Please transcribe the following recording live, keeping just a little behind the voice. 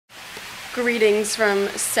Greetings from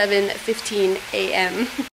 7:15 a.m.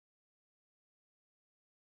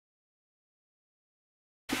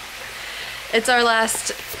 It's our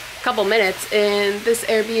last couple minutes in this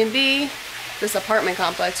Airbnb, this apartment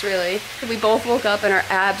complex really. We both woke up and our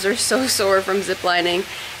abs are so sore from ziplining,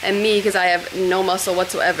 and me because I have no muscle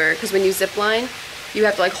whatsoever, because when you zipline you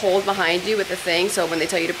have to like hold behind you with the thing, so when they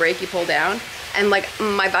tell you to brake you pull down, and like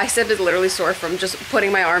my bicep is literally sore from just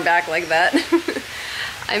putting my arm back like that.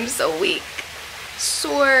 I'm so weak,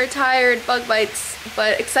 sore, tired, bug bites,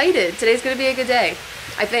 but excited. Today's gonna be a good day.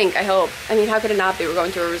 I think, I hope. I mean, how could it not be? We're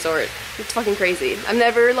going to a resort. It's fucking crazy. I've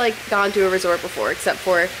never like gone to a resort before, except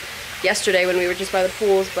for yesterday when we were just by the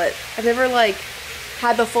pools, but I've never like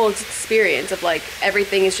had the full experience of like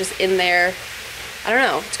everything is just in there. I don't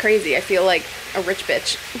know, it's crazy. I feel like a rich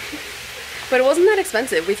bitch. But it wasn't that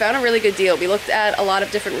expensive. We found a really good deal. We looked at a lot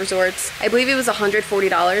of different resorts. I believe it was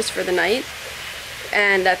 $140 for the night,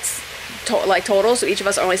 and that's total, so each of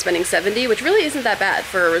us are only spending $70, which really isn't that bad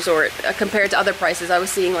for a resort compared to other prices. I was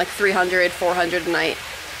seeing like $300, $400 a night.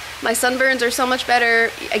 My sunburns are so much better.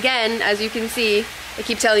 Again, as you can see, I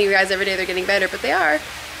keep telling you guys every day they're getting better, but they are.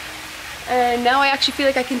 And now I actually feel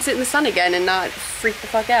like I can sit in the sun again and not freak the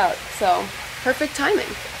fuck out. So, perfect timing.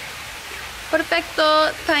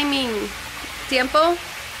 Perfecto timing. Tiempo?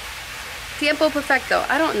 Tiempo perfecto.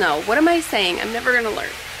 I don't know. What am I saying? I'm never gonna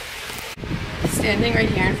learn. Standing right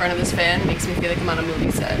here in front of this fan makes me feel like I'm on a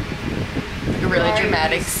movie set. Like a really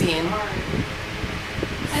dramatic scene.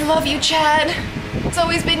 I love you, Chad. It's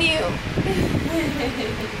always been you.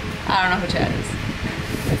 I don't know who Chad is.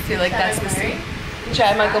 I feel like that's the scene.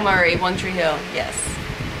 Chad Michael Murray, One Tree Hill, yes.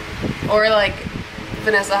 Or like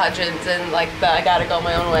Vanessa Hudgens and like the I Gotta Go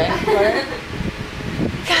My Own Way.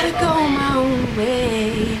 Gotta go my own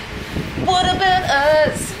way. What about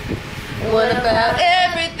us? What about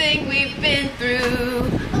everything we've been through?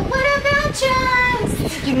 What about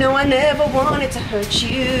just? You know I never wanted to hurt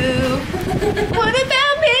you. What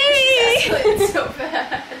about me? It's so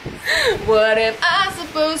bad. What am I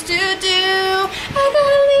supposed to do? I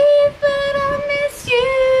gotta leave, but I miss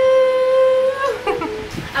you.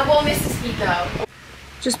 I won't miss this heat though.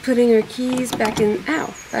 Just putting her keys back in,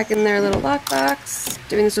 back in their little lockbox.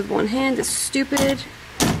 Doing this with one hand is stupid.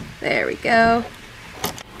 There we go.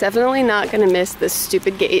 Definitely not gonna miss this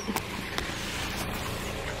stupid gate.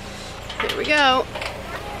 Here we go.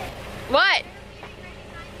 What?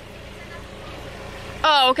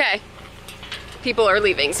 Oh, okay. People are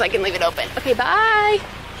leaving, so I can leave it open. Okay, bye.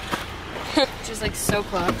 Just like so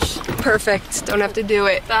clutch. Perfect. Don't have to do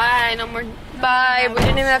it. Bye. No more. Bye. We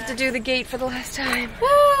didn't even have to do the gate for the last time.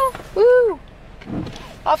 Woo! Woo!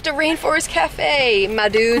 Off to Rainforest Cafe, my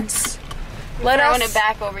dudes. Let us it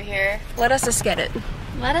back over here. Let us get it.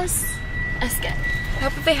 Let us get. I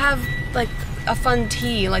hope that they have like a fun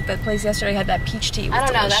tea, like that place yesterday had that peach tea. I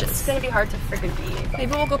don't know. That's gonna be hard to freaking beat.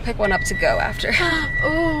 Maybe we'll go pick one up to go after.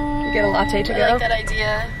 Ooh. Get a latte to go. I like that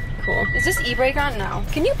idea. Cool. Is this e-brake on? No.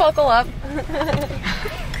 Can you buckle up?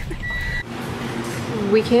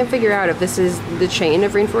 We can't figure out if this is the chain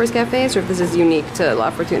of Rainforest Cafes or if this is unique to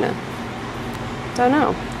La Fortuna. Don't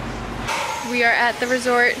know. We are at the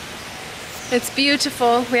resort. It's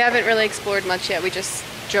beautiful. We haven't really explored much yet. We just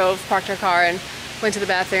drove, parked our car, and went to the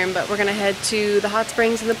bathroom, but we're gonna head to the hot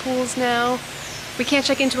springs and the pools now. We can't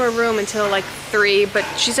check into our room until like 3, but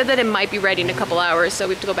she said that it might be ready in a couple hours, so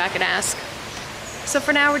we have to go back and ask. So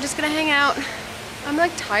for now, we're just gonna hang out. I'm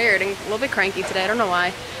like tired and a little bit cranky today. I don't know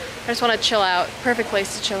why. I just wanna chill out. Perfect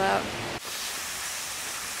place to chill out.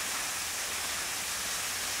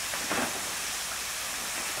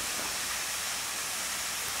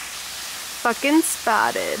 Fucking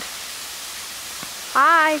spotted.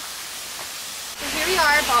 Hi. So here we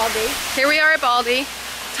are at Baldy. Here we are at Baldy.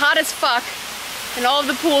 It's hot as fuck, and all of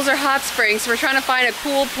the pools are hot springs, so we're trying to find a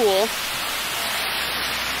cool pool.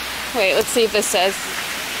 Wait, let's see if this says.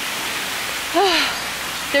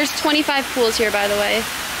 There's 25 pools here, by the way.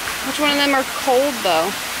 Which one of them are cold, though?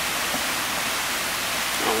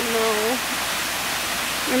 Oh no.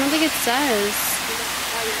 I don't think it says.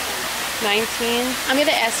 19. I'm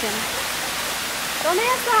gonna ask him. Don't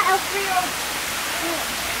ask that, Alfredo.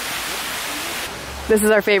 This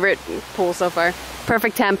is our favorite pool so far.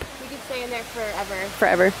 Perfect temp. We could stay in there forever.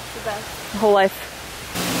 Forever. The best. The whole life.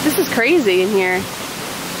 This is crazy in here.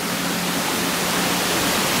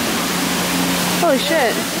 Holy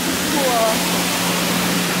shit. Cool.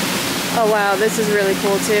 Oh wow, this is really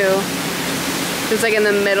cool too. It's like in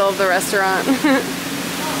the middle of the restaurant. Oh,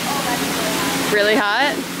 that's Really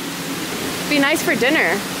hot? Be nice for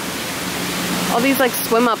dinner. All these like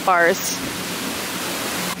swim up bars.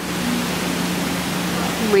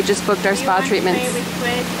 We just booked our spa treatments. With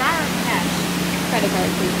cash. Credit card,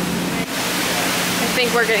 please. I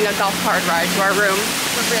think we're getting a golf cart ride to our room.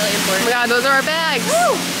 We're really important. Oh my god, those are our bags.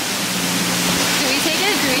 Woo! Do we take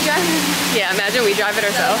it? Do we drive it? Yeah, imagine we drive it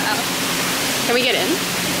ourselves. Can we get in?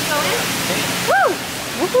 Go in? Woo!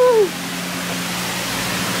 Woohoo!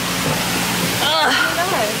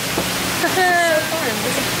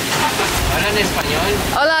 ¿Hablan español?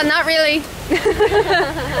 Hola, not really.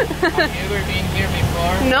 Have you ever been here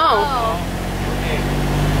before? No. Oh. Okay.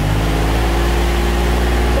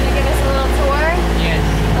 Can you give us a little tour? Yes.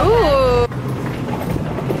 Ooh.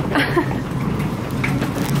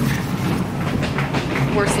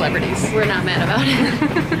 We're celebrities. We're not mad about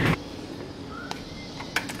it.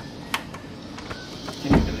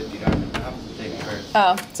 Tienes que retirar. You have to take first.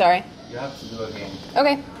 Oh, sorry. You have to do again.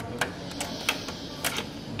 Okay.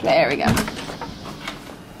 There we go.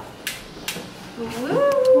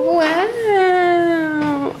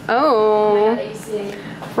 Wow. Oh.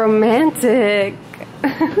 Romantic.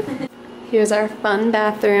 Here's our fun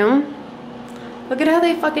bathroom. Look at how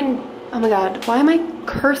they fucking... Oh my god. Why am I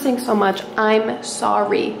cursing so much? I'm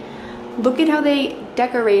sorry. Look at how they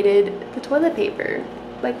decorated the toilet paper.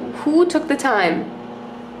 Like, who took the time?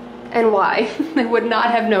 And why? I would not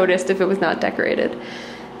have noticed if it was not decorated.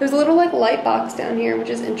 There's a little like light box down here, which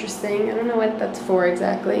is interesting. I don't know what that's for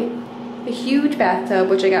exactly. A huge bathtub,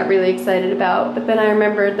 which I got really excited about, but then I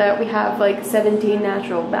remembered that we have like 17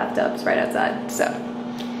 natural bathtubs right outside, so.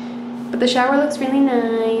 But the shower looks really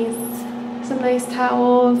nice. Some nice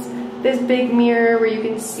towels. This big mirror where you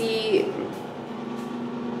can see.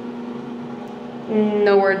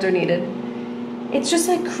 No words are needed. It's just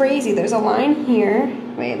like crazy. There's a line here.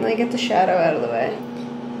 Wait, let me get the shadow out of the way.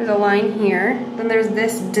 There's a line here. Then there's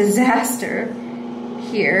this disaster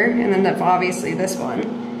here. And then obviously this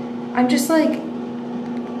one. I'm just like,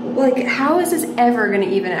 how is this ever gonna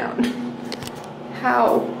even out?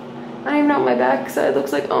 How? I don't even know what my back side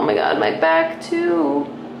looks like. Oh my god, my back too.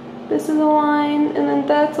 This is a line, and then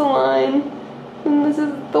that's a line. And this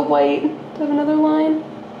is the white. Do I have another line?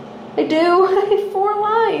 I do. I have 4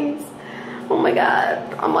 lines. Oh my god.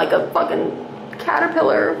 I'm like a fucking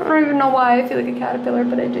caterpillar. I don't even know why I feel like a caterpillar,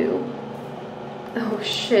 but I do. Oh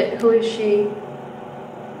shit, who is she?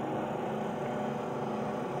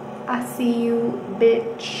 I see you,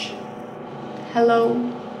 bitch. Hello,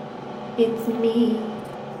 it's me.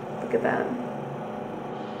 Look at that.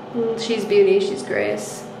 She's Beauty, she's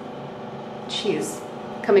Grace. She's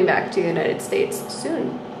coming back to the United States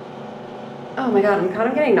soon. Oh my god, I'm kind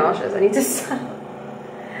of getting nauseous. I need to stop.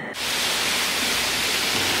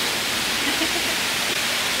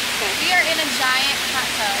 We are in a giant hot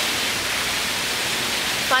tub.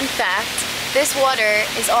 Fun fact, this water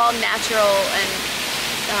is all natural and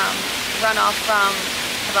runoff from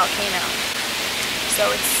the volcano. So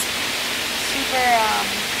it's super,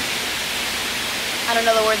 I don't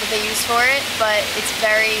know the word that they use for it, but it's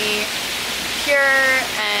very pure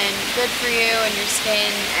and good for you and your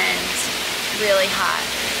skin and really hot.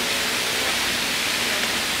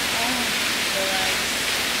 Relax.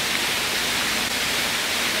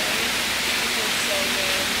 This is so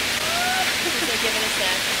good. Just like give it a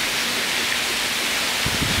sec.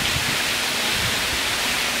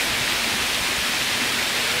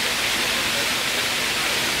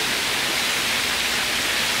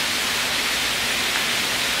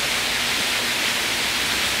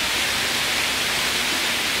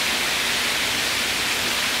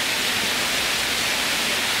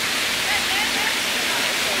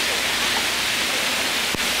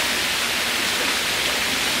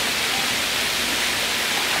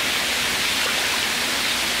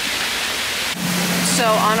 So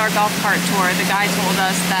on our golf cart tour, the guy told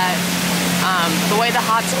us that the way the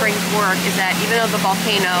hot springs work is that even though the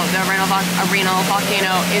volcano, the Arenal volcano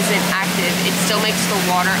isn't active, it still makes the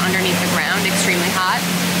water underneath the ground extremely hot.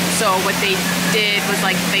 So what they did was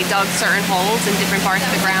like they dug certain holes in different parts of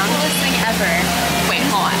the ground. Coolest thing ever. Wait,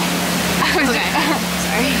 hold on. Okay.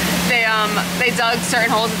 Sorry. They dug certain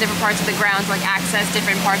holes in different parts of the ground to like access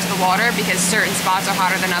different parts of the water because certain spots are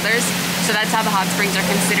hotter than others. So that's how the hot springs are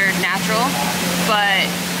considered natural. But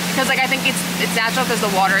because like I think it's natural because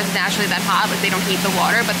the water is naturally that hot, like they don't heat the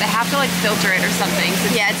water, but they have to like filter it or something.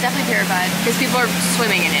 So Yeah, it's definitely purified. because people are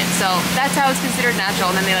swimming in it. So that's how it's considered natural,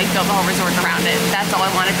 and then they like built the whole resort around it. That's all I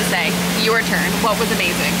wanted to say. Your turn. What was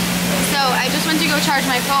amazing? So I just went to go charge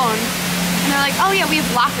my phone, and they're like, oh yeah, we have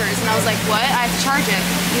lockers. And I was like, what? I have to charge it.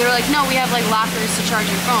 And they were like, no, we have like lockers to charge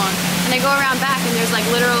your phone. And I go around back, and there's like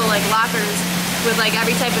literal like lockers with like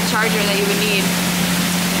every type of charger that you would need.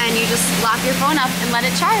 And you just lock your phone up and let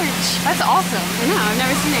it charge. That's awesome. I know, I've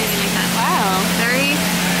never seen anything like that. Wow. Very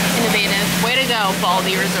innovative. Way to go,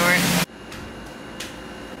 Baldy Resort.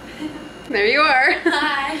 There you are.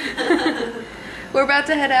 Hi. We're about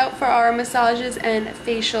to head out for our massages and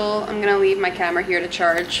facial. I'm gonna leave my camera here to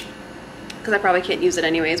charge because I probably can't use it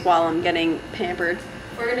anyways while I'm getting pampered.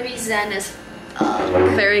 We're gonna be zen as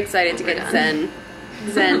Very excited to get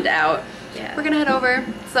zened out. Yeah. We're gonna head over,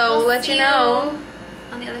 so we'll let you know.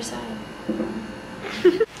 On the other side.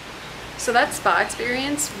 So that spa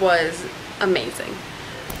experience was amazing.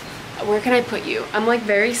 Where can I put you? I'm like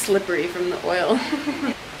very slippery from the oil.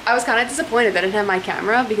 I was kind of disappointed that I didn't have my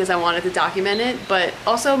camera because I wanted to document it, but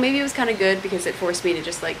also maybe it was kind of good because it forced me to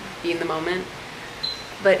just like be in the moment.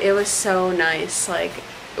 But it was so nice. Like,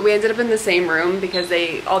 we ended up in the same room because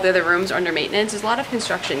all the other rooms are under maintenance. There's a lot of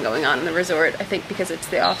construction going on in the resort, I think because it's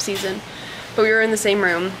the off season. But we were in the same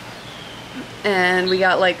room and we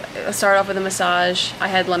got like, start off with a massage. I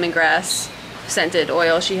had lemongrass scented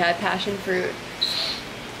oil. She had passion fruit.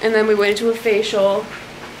 And then we went into a facial,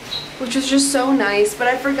 which was just so nice, but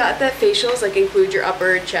I forgot that facials like include your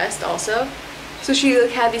upper chest also. So she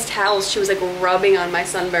like had these towels she was like rubbing on my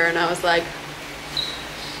sunburn, and I was like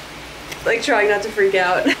trying not to freak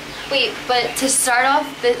out. Wait, but to start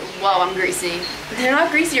off this, whoa, I'm greasy. You're not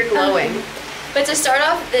greasy, you're glowing. But to start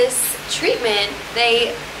off this treatment,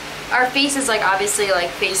 our face is like obviously like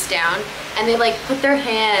face down, and they like put their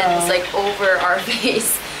hands like over our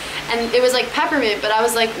face. And it was like peppermint, but I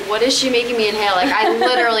was like, what is she making me inhale? Like, I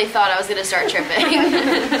literally thought I was gonna start tripping.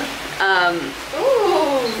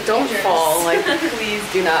 Ooh, don't fall. Like, please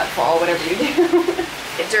do not fall, whatever you do.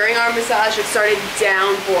 During our massage, it started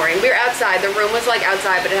downpouring. We were outside. The room was like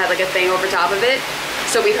outside, but it had like a thing over top of it.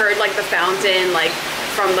 So we heard like the fountain, like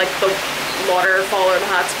from like the waterfall or the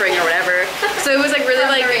hot spring or whatever. So it was like really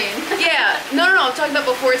like, yeah, no, I'm talking about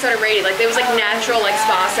before it started raining. Like there was like natural like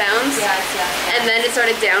spa sounds. Yes. And then it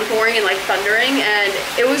started downpouring and like thundering, and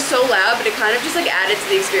it was so loud, but it kind of just like added to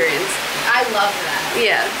the experience. I love that.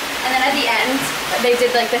 Yeah. And then at the end, they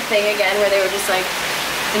did like the thing again where they were just like,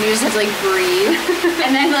 and you just had to like breathe.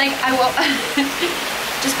 And then like I woke,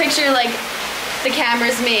 just picture like the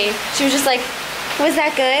camera's me. She was just like, was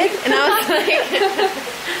that good? And I was like,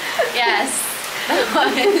 yes.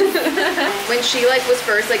 When she like was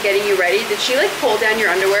first like getting you ready, did she like pull down your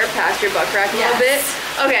underwear past your butt crack a little bit?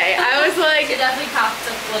 Okay, I was like, it definitely copped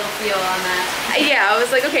a little feel on that. Yeah, I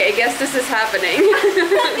was like, okay, I guess this is happening.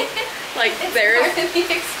 Like there's part of the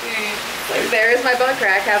experience. Like there's my butt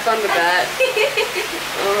crack. Have fun with that.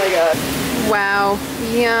 Oh my god. Wow.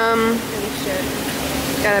 Yum.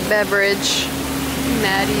 Got a beverage.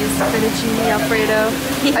 Maddie's fettuccine Alfredo.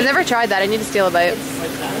 I've never tried that. I need to steal a bite.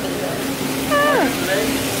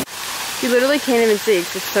 You literally can't even see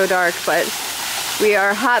because it's so dark, but we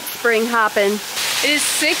are hot spring hopping. It is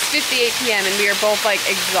 6:58 p.m. and we are both like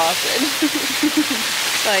exhausted.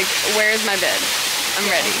 Like, where's my bed? I'm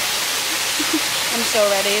ready. I'm so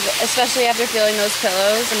ready, especially after feeling those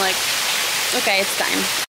pillows. I'm like, okay, it's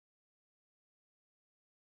time.